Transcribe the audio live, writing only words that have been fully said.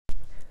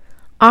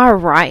All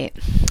right,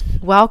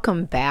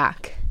 welcome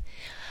back.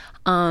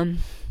 I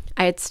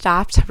had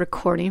stopped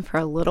recording for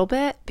a little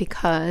bit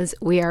because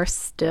we are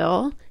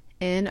still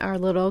in our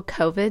little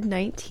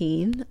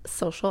COVID-19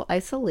 social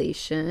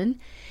isolation.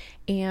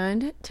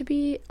 And to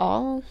be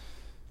all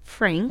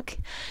frank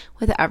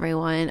with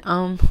everyone,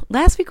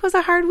 last week was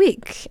a hard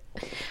week.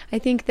 I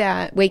think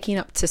that waking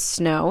up to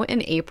snow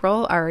in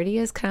April already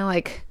is kind of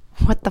like,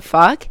 what the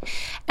fuck?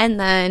 And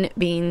then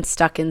being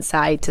stuck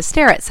inside to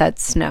stare at said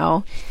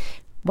snow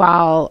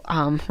while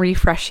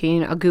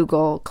refreshing a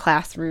Google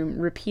Classroom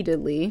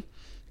repeatedly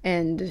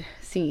and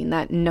seeing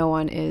that no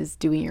one is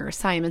doing your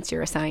assignments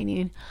you're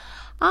assigning,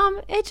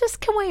 it just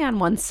can weigh on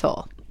one's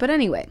soul. But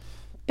anyway,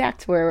 back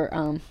to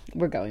where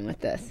we're going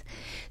with this.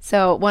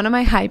 So one of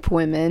my hype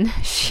women,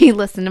 she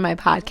listened to my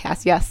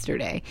podcast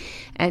yesterday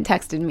and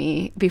texted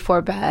me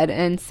before bed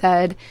and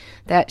said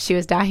that she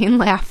was dying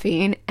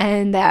laughing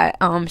and that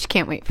she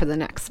can't wait for the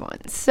next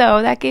one.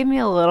 So that gave me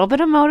a little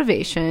bit of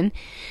motivation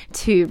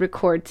to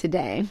record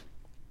today.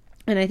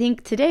 And I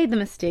think today the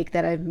mistake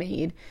that I've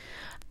made,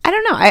 I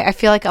don't know, I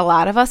feel like a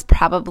lot of us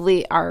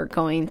probably are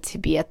going to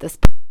be at this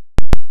point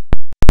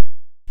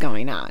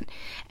going on.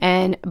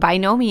 And by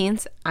no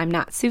means, I'm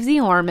not Susie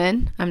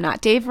Orman. I'm not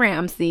Dave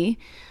Ramsey.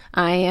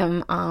 I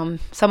am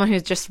someone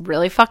who's just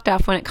really fucked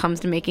up when it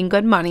comes to making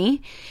good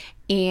money.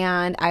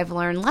 And I've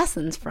learned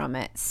lessons from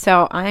it.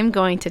 So I'm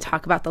going to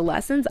talk about the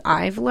lessons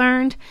I've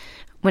learned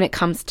when it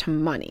comes to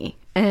money.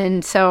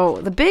 And so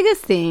the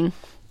biggest thing,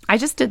 I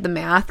just did the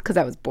math because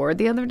I was bored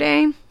the other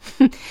day.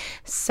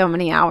 So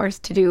many hours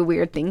to do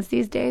weird things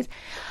these days.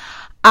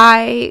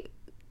 I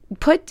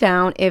put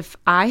down if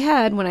I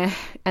had, when I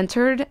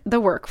entered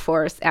the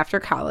workforce after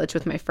college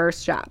with my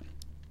first job,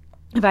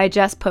 if I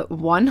just put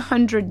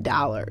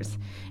 $100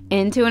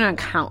 into an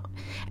account,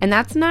 and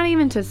that's not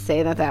even to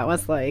say that that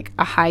was like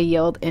a high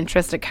yield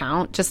interest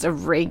account, just a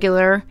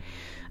regular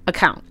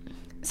account.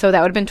 So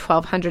that would have been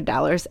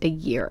 $1,200 a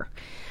year.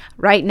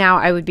 Right now,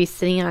 I would be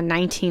sitting on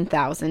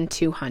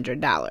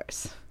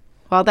 $19,200.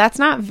 While that's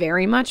not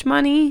very much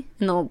money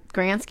in the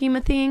grand scheme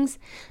of things,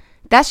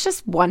 that's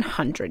just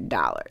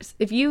 $100.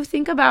 If you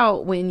think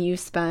about when you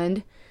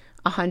spend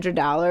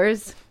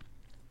 $100,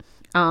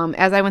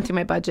 as I went through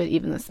my budget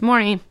even this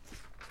morning,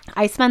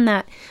 I spend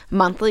that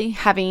monthly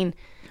having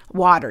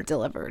water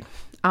delivered.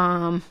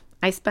 I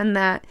spend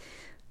that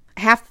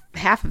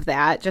half of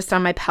that just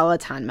on my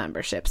Peloton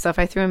membership. So if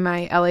I threw in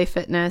my LA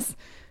Fitness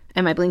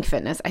and my Blink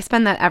Fitness, I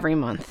spend that every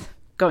month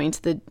going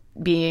to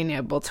being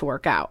able to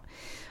work out.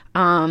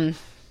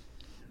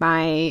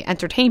 My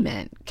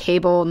entertainment,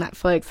 cable,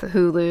 Netflix,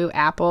 Hulu,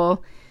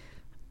 Apple,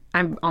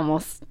 I'm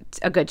almost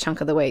a good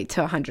chunk of the way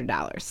to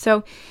 $100.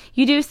 So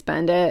you do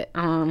spend it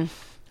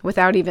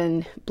without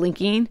even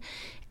blinking,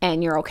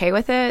 and you're okay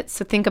with it.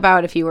 So think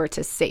about if you were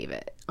to save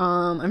it.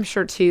 I'm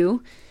sure,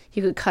 too,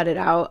 you could cut it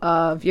out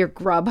of your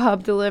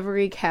Grubhub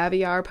delivery,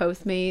 Caviar,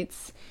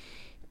 Postmates.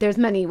 There's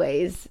many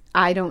ways.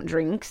 I don't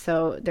drink,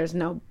 so there's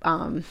nowhere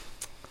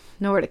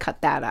to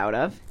cut that out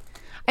of.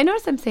 I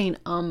notice I'm saying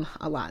a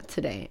lot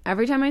today.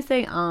 Every time I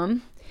say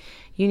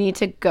you need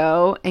to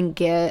go and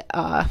get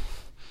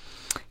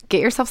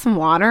yourself some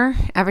water.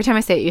 Every time I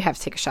say it, you have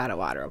to take a shot of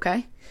water,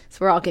 okay? So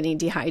we're all getting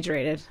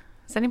dehydrated.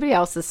 Is anybody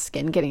else's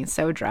skin getting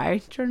so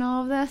dry during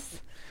all of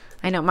this?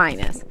 I know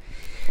mine is.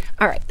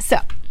 All right, so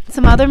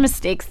some other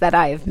mistakes that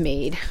I've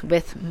made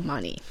with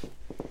money.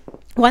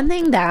 One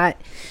thing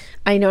that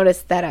I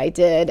noticed that I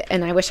did,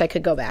 and I wish I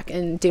could go back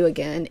and do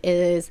again,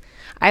 is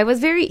I was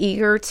very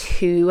eager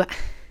to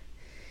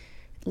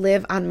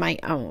live on my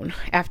own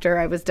after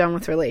I was done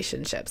with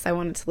relationships. I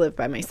wanted to live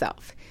by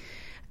myself.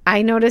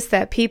 I noticed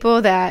that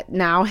people that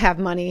now have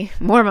money,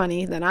 more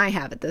money than I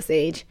have at this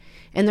age,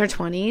 in their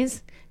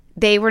 20s,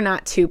 they were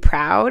not too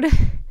proud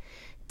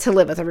to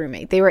live with a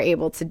roommate. They were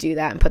able to do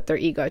that and put their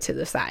ego to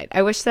the side.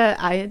 I wish that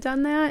I had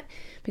done that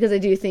because I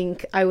do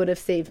think I would have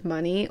saved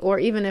money, or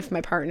even if my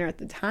partner at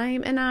the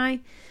time and I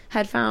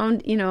had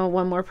found,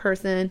 one more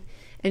person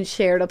and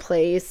shared a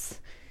place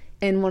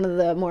in one of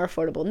the more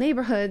affordable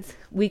neighborhoods,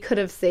 we could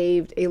have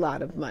saved a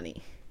lot of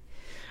money.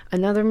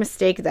 Another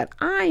mistake that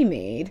I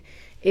made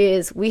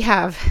is we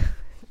have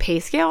pay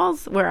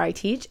scales where I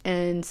teach.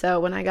 And so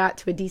when I got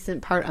to a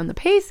decent part on the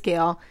pay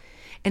scale,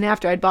 and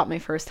after I'd bought my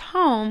first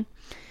home,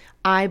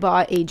 I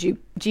bought a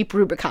Jeep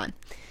Rubicon.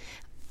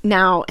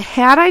 Now,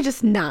 had I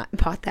just not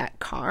bought that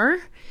car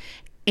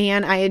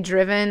and I had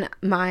driven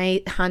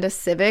my Honda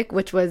Civic,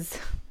 it was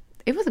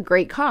a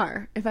great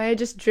car. If I had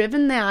just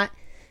driven that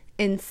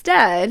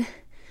instead,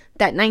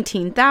 that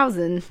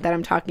 $19,000 that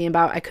I'm talking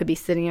about, I could be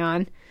sitting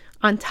on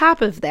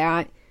top of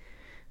that,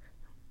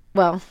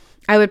 well,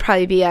 I would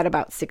probably be at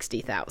about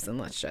 $60,000,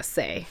 let's just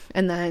say,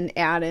 and then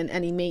add in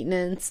any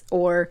maintenance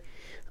or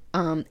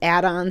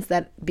add-ons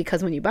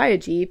because when you buy a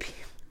Jeep,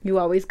 you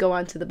always go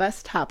onto the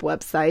best top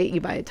website, you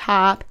buy a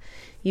top,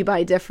 you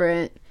buy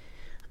different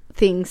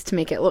things to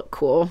make it look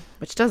cool,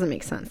 which doesn't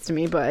make sense to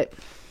me, but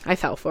I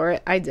fell for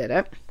it. I did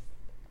it.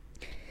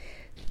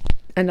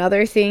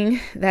 Another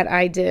thing that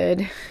I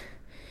did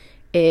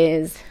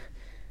is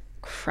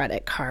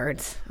credit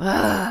cards.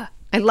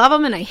 I love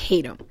them and I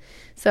hate them.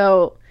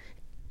 So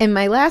in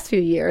my last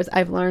few years,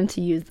 I've learned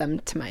to use them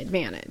to my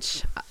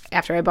advantage.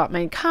 After I bought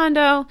my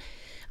condo,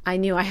 I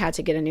knew I had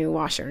to get a new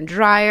washer and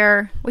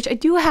dryer, which I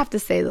do have to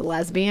say the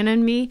lesbian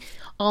in me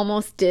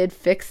almost did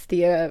fix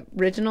the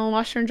original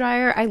washer and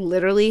dryer. I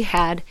literally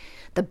had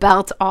the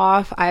belt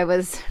off. I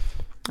was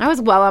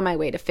well on my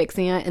way to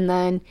fixing it. And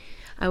then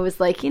I was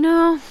like, I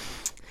don't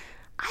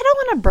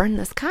want to burn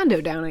this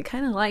condo down. I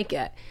kind of like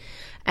it.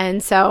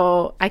 And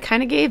so I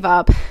kind of gave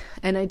up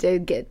and I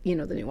did get, the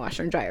new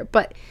washer and dryer.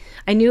 But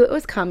I knew it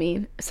was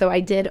coming. So I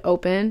did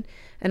open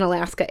an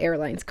Alaska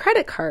Airlines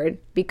credit card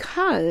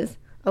because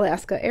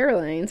Alaska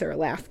Airlines, or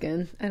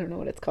Alaskan, I don't know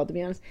what it's called to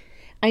be honest,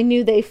 I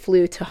knew they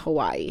flew to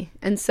Hawaii.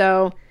 And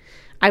so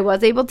I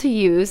was able to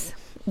use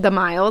the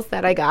miles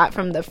that I got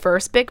from the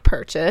first big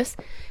purchase,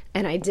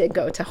 and I did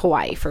go to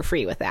Hawaii for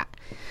free with that.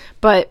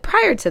 But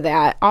prior to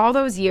that, all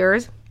those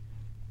years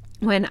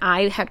when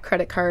I had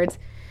credit cards,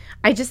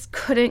 I just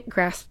couldn't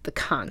grasp the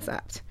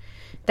concept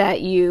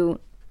that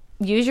you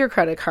use your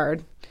credit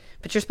card,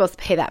 but you're supposed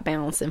to pay that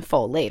balance in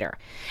full later.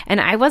 And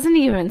I wasn't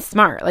even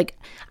smart. Like,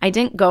 I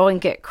didn't go and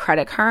get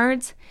credit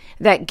cards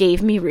that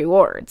gave me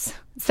rewards.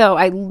 So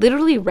I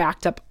literally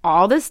racked up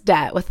all this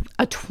debt with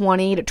a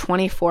 20 to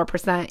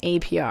 24%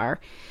 APR.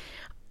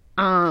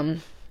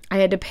 I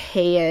had to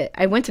pay it.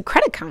 I went to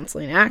credit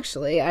counseling,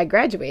 actually. I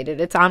graduated.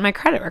 It's on my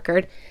credit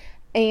record.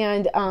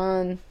 And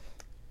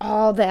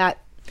all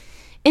that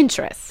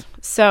interest.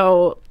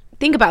 So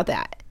think about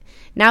that.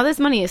 Now this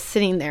money is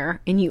sitting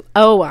there and you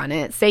owe on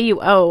it. Say you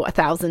owe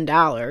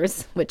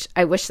 $1,000, which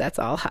I wish that's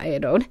all I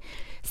had owed.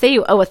 Say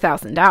you owe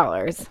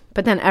 $1,000,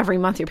 but then every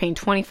month you're paying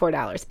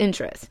 $24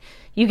 interest.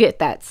 You get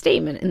that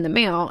statement in the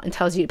mail and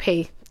tells you to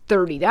pay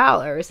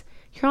 $30.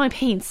 You're only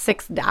paying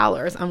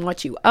 $6 on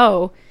what you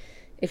owe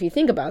if you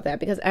think about that,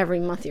 because every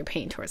month you're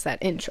paying towards that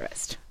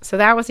interest. So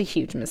that was a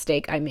huge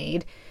mistake I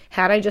made.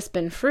 Had I just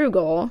been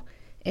frugal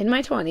in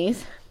my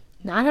 20s,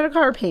 not had a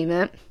car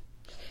payment,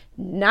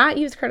 not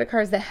used credit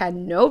cards that had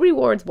no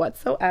rewards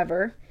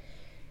whatsoever,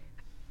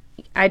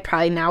 I'd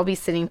probably now be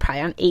sitting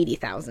probably on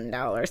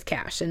 $80,000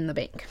 cash in the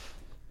bank.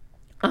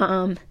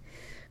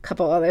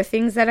 Couple other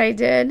things that I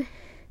did.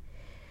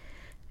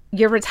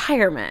 Your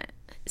retirement.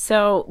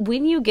 So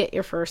when you get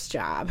your first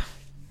job,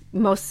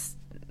 most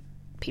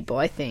people,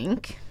 I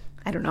think,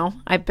 I don't know,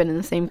 I've been in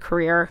the same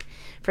career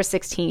for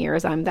 16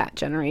 years. I'm that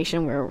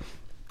generation where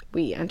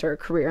we enter a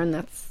career and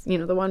that's, the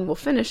one we'll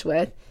finish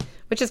with,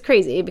 which is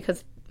crazy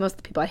because most of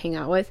the people I hang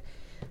out with,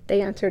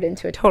 they entered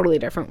into a totally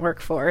different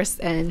workforce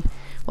and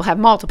will have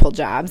multiple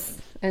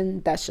jobs.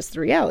 And that's just the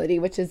reality,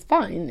 which is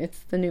fine. It's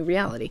the new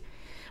reality.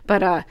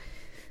 But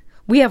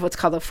we have what's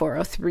called a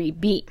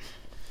 403B.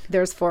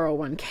 There's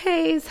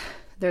 401ks,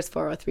 there's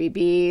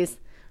 403Bs.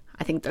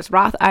 I think there's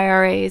Roth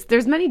IRAs.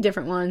 There's many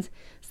different ones.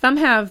 Some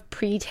have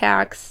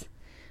pre-tax.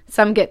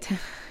 Some get,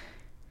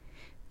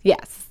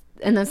 yes.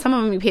 And then some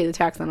of them you pay the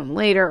tax on them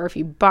later, or if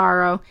you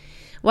borrow,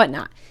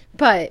 whatnot.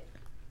 But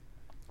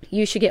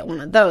you should get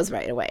one of those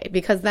right away,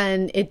 because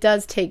then it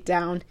does take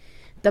down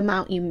the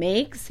amount you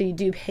make, so you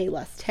do pay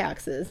less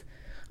taxes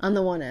on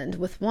the one end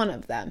with one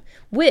of them,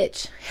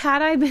 which,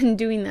 had I been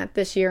doing that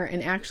this year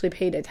and actually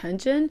paid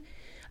attention,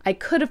 I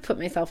could have put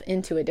myself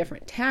into a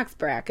different tax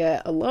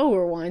bracket, a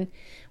lower one,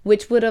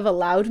 which would have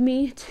allowed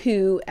me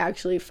to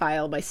actually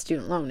file my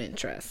student loan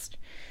interest.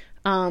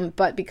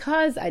 But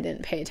because I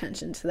didn't pay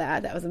attention to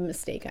that, that was a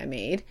mistake I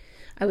made,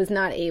 I was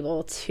not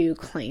able to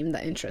claim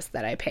the interest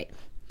that I paid.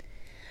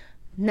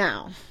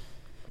 Now,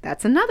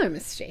 that's another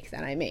mistake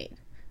that I made.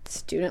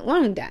 Student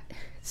loan debt.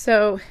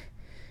 So,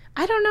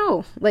 I don't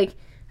know.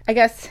 I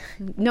guess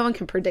no one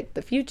can predict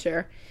the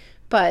future,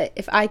 but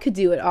if I could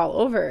do it all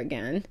over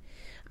again,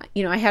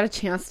 I had a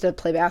chance to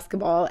play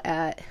basketball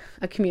at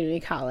a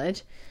community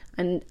college,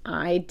 and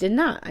I did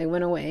not. I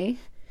went away,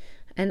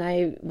 and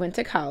I went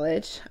to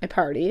college. I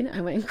partied.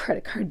 I went in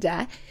credit card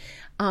debt.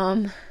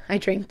 I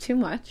drank too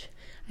much.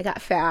 I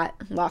got fat,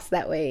 lost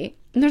that weight.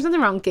 And there's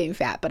nothing wrong with getting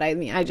fat, but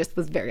I just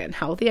was very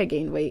unhealthy. I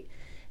gained weight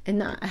in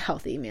not a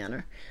healthy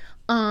manner.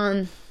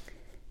 But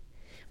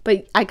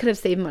I could have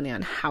saved money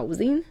on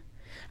housing.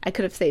 I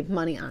could have saved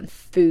money on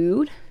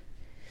food.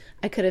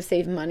 I could have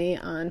saved money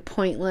on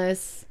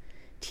pointless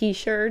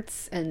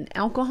t-shirts and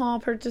alcohol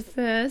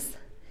purchases.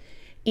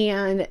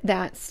 And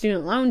that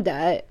student loan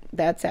debt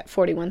that's at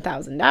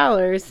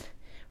 $41,000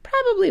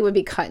 probably would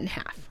be cut in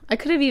half. I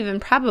could have even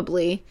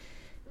probably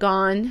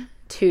gone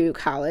to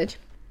college,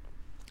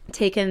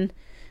 taken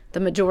the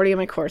majority of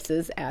my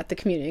courses at the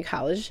community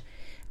college,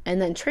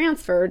 and then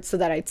transferred so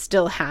that I'd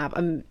still have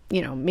a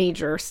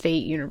major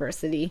state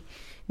university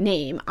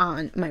name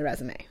on my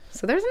resume.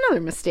 So there's another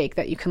mistake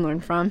that you can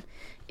learn from,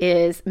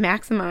 is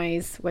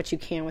maximize what you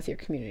can with your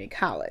community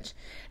college.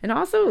 And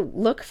also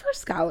look for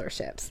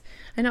scholarships.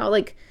 I know,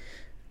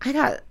 I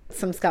got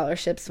some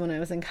scholarships when I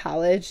was in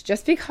college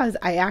just because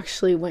I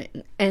actually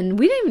went, and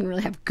we didn't even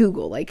really have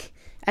Google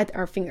at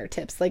our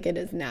fingertips like it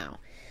is now.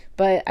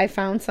 But I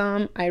found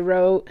some. I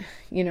wrote,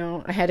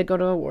 I had to go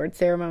to award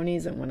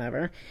ceremonies and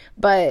whatever.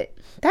 But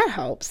that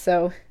helps.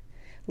 So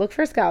look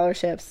for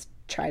scholarships.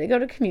 try to go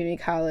to community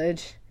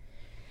college.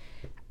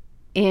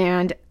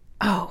 And,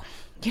 you know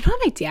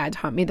what my dad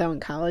taught me, though, in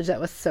college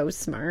that was so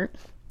smart?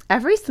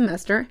 Every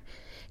semester,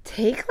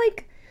 take,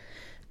 like,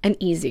 an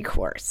easy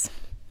course.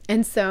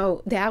 And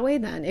so that way,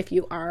 then, if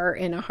you are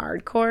in a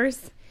hard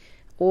course,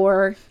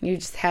 or you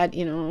just had,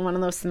 one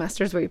of those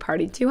semesters where you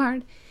partied too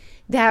hard,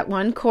 that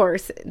one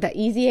course, that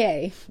easy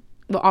A,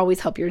 will always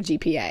help your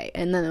GPA,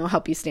 and then it'll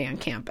help you stay on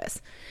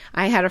campus.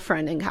 I had a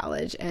friend in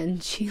college,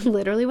 and she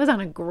literally was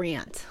on a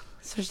grant.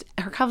 So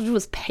her college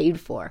was paid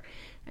for,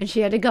 and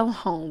she had to go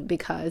home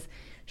because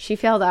she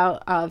failed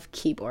out of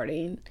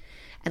keyboarding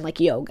and, like,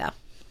 yoga.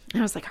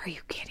 And I was like, are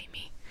you kidding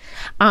me?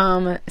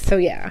 So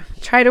yeah,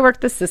 try to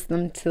work the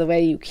system to the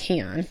way you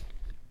can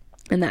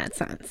in that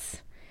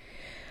sense.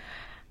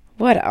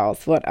 What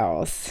else?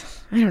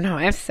 I don't know.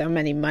 I have so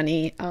many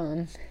money.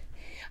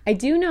 I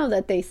do know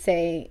that they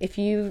say if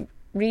you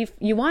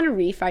want to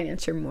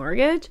refinance your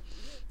mortgage,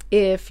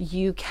 if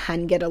you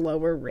can get a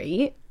lower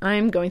rate.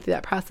 I'm going through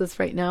that process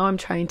right now. I'm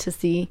trying to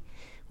see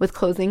with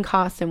closing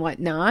costs and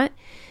whatnot,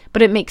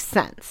 but it makes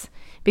sense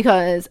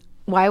because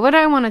why would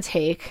I want to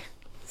take,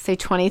 say,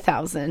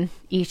 $20,000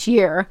 each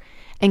year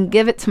and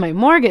give it to my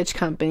mortgage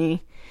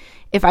company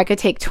if I could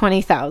take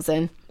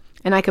 $20,000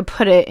 and I could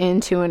put it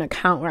into an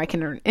account where I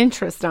can earn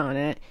interest on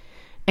it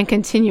and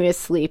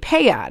continuously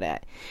pay at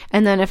it.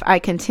 And then if I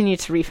continue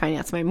to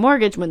refinance my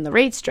mortgage when the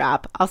rates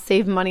drop, I'll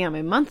save money on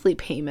my monthly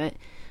payment.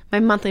 My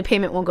monthly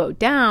payment will go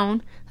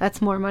down.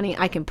 That's more money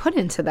I can put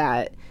into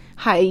that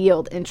high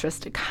yield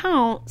interest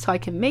account so I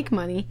can make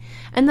money.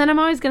 And then I'm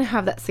always going to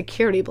have that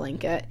security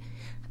blanket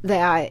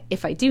that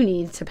if I do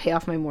need to pay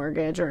off my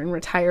mortgage or in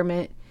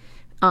retirement,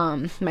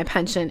 my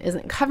pension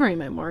isn't covering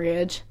my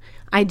mortgage,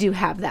 I do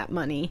have that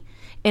money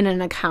in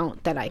an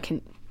account that I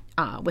can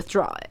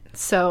withdraw it.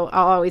 So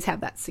I'll always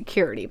have that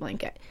security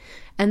blanket.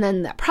 And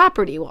then that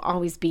property will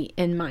always be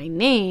in my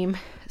name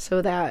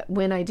so that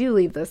when I do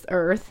leave this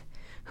earth,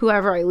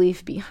 whoever I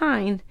leave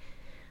behind,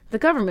 the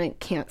government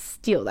can't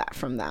steal that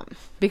from them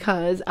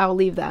because I'll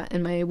leave that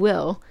in my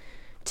will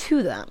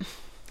to them.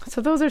 So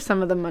those are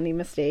some of the money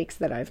mistakes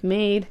that I've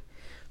made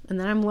and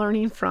that I'm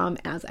learning from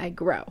as I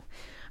grow.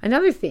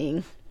 Another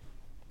thing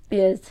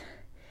is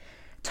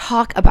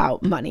talk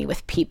about money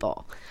with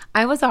people.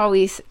 I was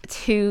always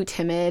too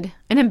timid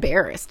and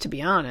embarrassed, to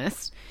be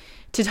honest,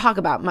 to talk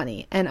about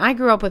money. And I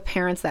grew up with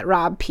parents that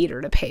robbed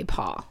Peter to pay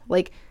Paul.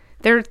 Like,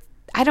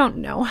 I don't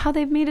know how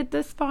they've made it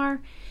this far.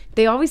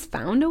 They always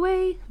found a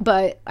way,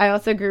 but I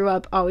also grew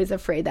up always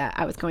afraid that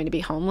I was going to be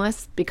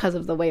homeless because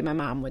of the way my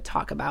mom would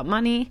talk about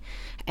money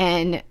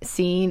and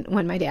seeing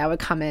when my dad would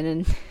come in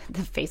and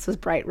the face was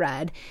bright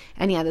red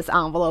and he had this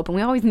envelope and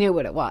we always knew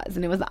what it was.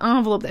 And it was the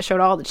envelope that showed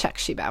all the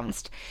checks she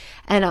bounced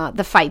and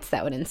the fights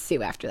that would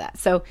ensue after that.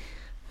 So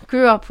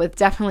grew up with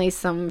definitely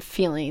some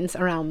feelings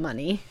around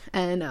money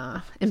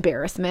and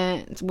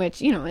embarrassment, which,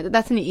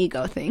 that's an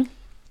ego thing.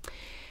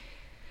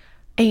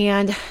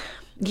 And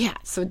yeah,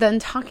 so then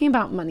talking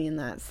about money in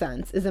that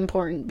sense is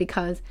important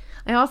because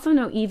I also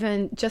know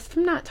even just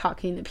from not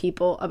talking to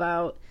people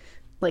about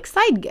like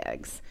side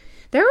gigs,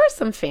 there were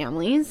some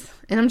families,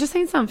 and I'm just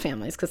saying some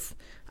families because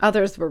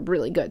others were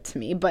really good to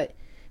me, but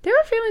there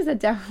were families that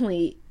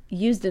definitely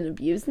used and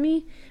abused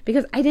me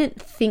because I didn't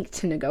think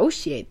to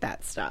negotiate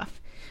that stuff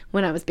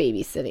when I was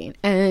babysitting.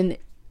 And,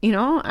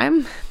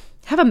 I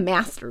have a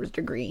master's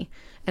degree.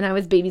 And I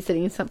was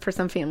babysitting for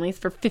some families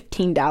for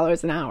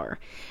 $15 an hour.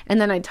 And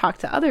then I'd talk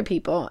to other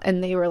people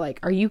and they were like,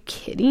 are you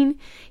kidding?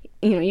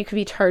 You could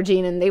be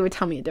charging, and they would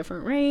tell me a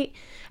different rate.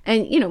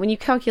 And, when you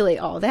calculate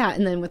all that,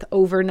 and then with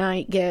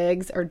overnight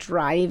gigs or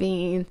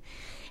driving.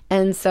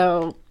 And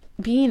so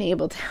being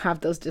able to have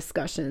those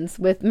discussions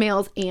with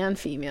males and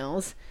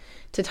females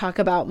to talk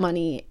about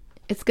money,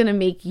 it's going to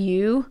make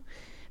you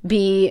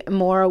be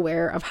more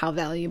aware of how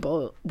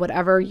valuable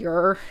whatever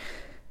your,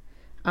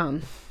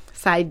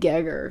 side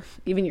gig or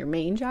even your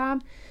main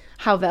job,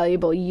 how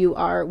valuable you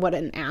are, what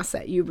an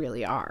asset you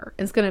really are.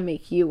 It's going to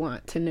make you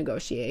want to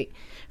negotiate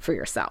for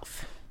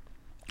yourself.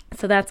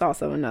 So that's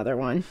also another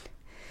one.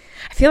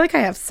 I feel like I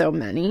have so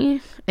many,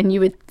 and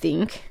you would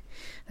think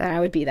that I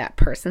would be that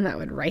person that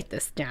would write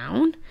this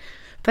down,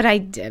 but I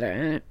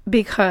didn't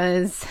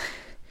because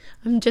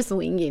I'm just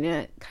winging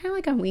it, kind of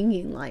like I'm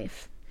winging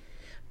life.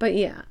 But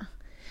yeah,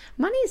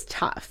 money's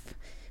tough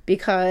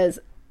because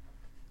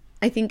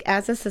I think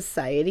as a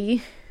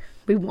society,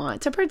 we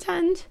want to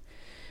pretend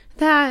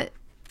that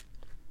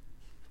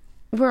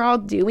we're all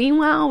doing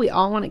well. We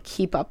all want to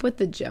keep up with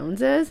the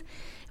Joneses,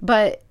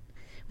 but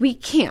we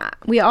can't.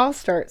 We all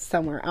start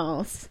somewhere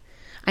else.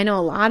 I know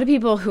a lot of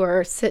people who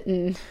are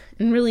sitting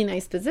in really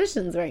nice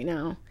positions right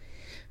now,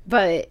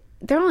 but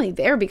they're only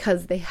there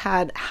because they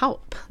had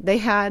help. They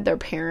had their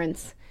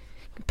parents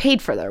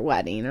paid for their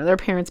wedding, or their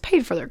parents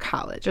paid for their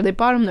college, or they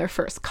bought them their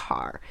first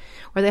car,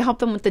 or they helped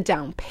them with the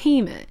down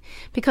payment.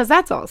 Because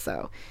that's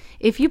also,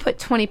 if you put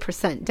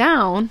 20%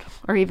 down,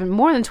 or even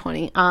more than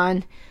 20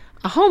 on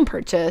a home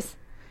purchase,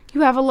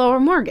 you have a lower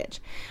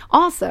mortgage.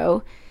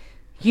 Also,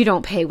 you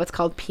don't pay what's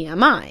called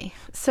PMI.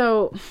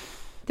 So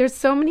there's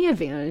so many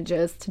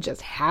advantages to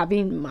just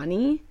having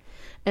money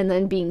and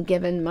then being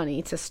given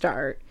money to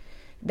start,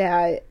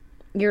 that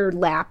you're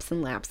laps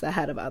and laps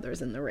ahead of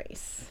others in the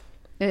race.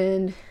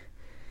 And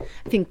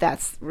I think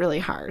that's really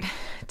hard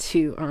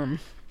to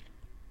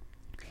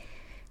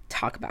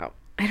talk about.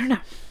 I don't know.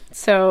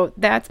 So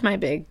that's my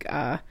big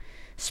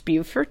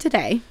spew for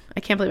today. I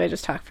can't believe I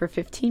just talked for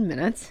 15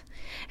 minutes.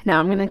 Now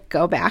I'm going to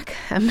go back.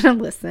 I'm going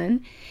to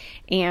listen.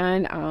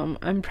 And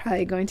I'm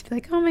probably going to be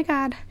like, oh my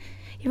God,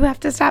 you have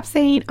to stop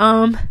saying,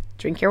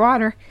 drink your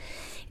water.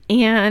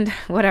 And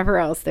whatever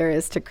else there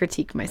is to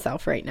critique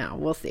myself right now.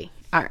 We'll see.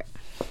 All right.